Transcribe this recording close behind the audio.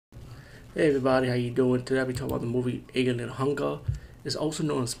Hey everybody, how you doing? Today I'll be talking about the movie Alien Hunger. It's also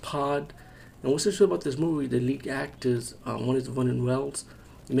known as Pod. And what's interesting about this movie, the lead actors, one is Vernon Wells.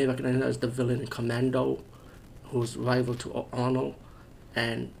 You may recognize him as the villain in Commando, who's rival to Arnold.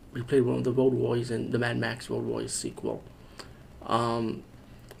 And he played one of the Road Warriors in the Mad Max Road Warriors sequel. Um,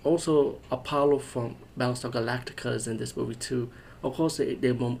 Also, Apollo from Battlestar Galactica is in this movie too. Of course,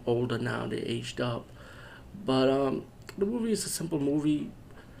 they're more older now, they aged up. But the movie is a simple movie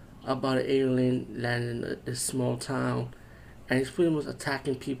about an alien landing in a small town, and he's pretty much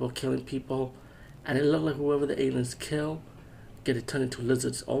attacking people, killing people, and it looked like whoever the aliens kill get it turned into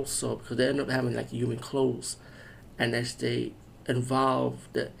lizards also because they end up having like human clothes, and as they evolve,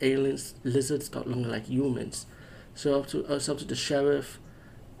 the aliens lizards start looking like humans. So it's up to the sheriff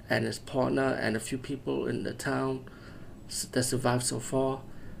and his partner and a few people in the town that survived so far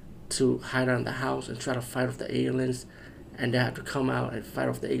to hide out in the house and try to fight off the aliens, and they have to come out and fight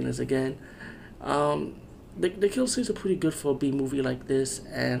off the aliens again. Um, the kill scenes are pretty good for a B movie like this,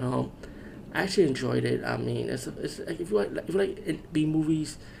 and I actually enjoyed it. I mean, it's like if you like B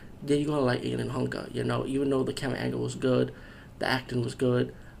movies, then you're gonna like Alien Hunger. You know, even though the camera angle was good, the acting was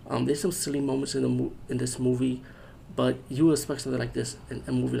good. There's some silly moments in this movie, but you would expect something like this in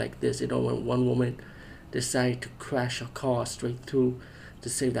a movie like this. You know, when one woman decided to crash a car straight through to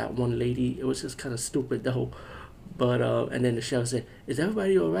save that one lady, it was just kind of stupid though. But and then the sheriff said, "Is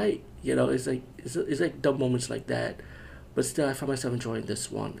everybody all right?" You know, it's like dumb moments like that. But still, I find myself enjoying this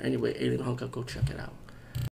one. Anyway, Alien Hunger, go check it out.